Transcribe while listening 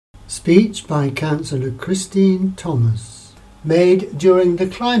Speech by Councillor Christine Thomas, made during the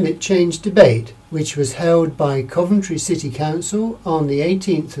climate change debate which was held by Coventry City Council on the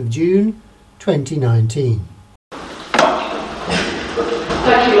 18th of June 2019. Thank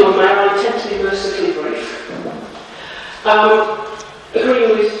you, Lord Mayor. I intend to be mercifully brief.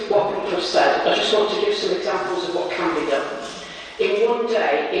 Agreeing with what people have said, I just want to give some examples of what can be done. In one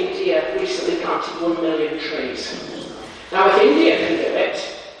day, India recently planted 1 million trees. Now, if India can do it,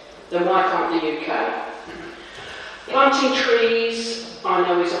 then why can't the UK? Planting trees, I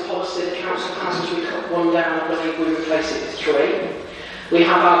know, is a policy the council has. As we cut one down, I believe we replace it with 3. We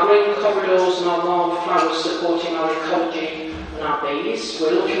have our green corridors and our wildflowers supporting our ecology and our bees.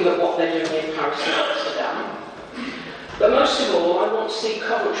 We're looking at what they're doing in Paris and Amsterdam. But most of all, I want to see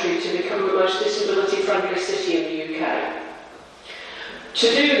Coventry to become the most disability-friendly city in the UK. To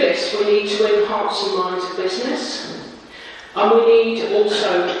do this, we need to win hearts and minds of business, and we need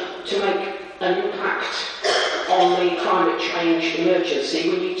also to make an impact on the climate change emergency.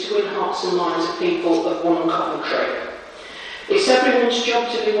 We need to win hearts and minds of people of one Coventry. It's everyone's job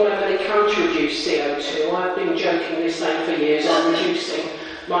to do whatever they can to reduce CO2. I've been jokingly saying for years I'm reducing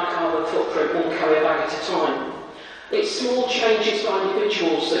my carbon footprint one carrier bag at a time. It's small changes by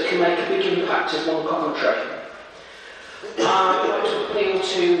individuals that can make a big impact as one Coventry. I'd like to appeal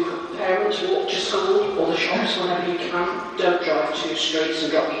to parents who walk to school or the shops whenever you can. Don't drive 2 streets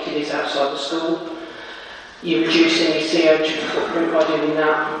and drop your kiddies outside the school. You're reducing your CO2 footprint by doing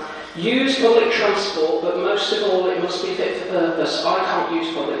that. Use public transport, but most of all, it must be fit for purpose. I can't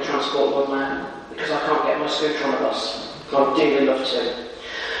use public transport, Lord Mayor, because I can't get my scooter on a bus. I'd dearly love to.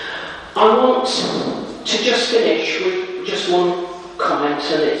 I want to just finish with just one comment,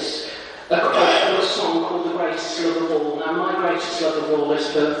 and it's a quote from a song called The Greatest Love of All. Now, my greatest love of all is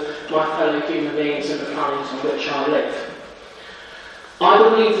for my fellow human beings and the planet on which I live. I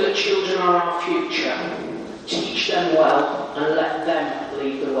believe that children are our future. Teach them well and let them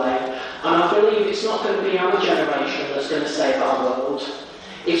lead the way. And I believe it's not going to be our generation that's going to save our world.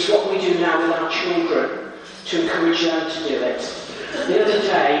 It's what we do now with our children to encourage them to do it. The other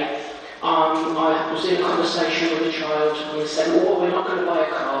day, I was in a conversation with a child and they said, well, we're not going to buy a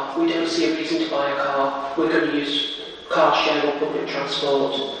car. We don't see a reason to buy a car. We're going to use car share or public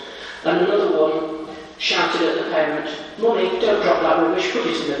transport. And another one shouted at the parent, Mummy, don't drop that rubbish, put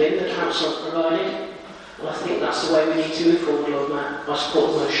it in the bin, the council provided. And I think that's the way we need to move forward, Lord Mayor. I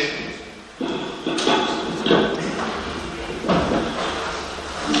support the motion.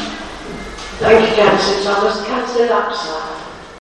 Thank you, Councillor Thomas. Councillor Lapside.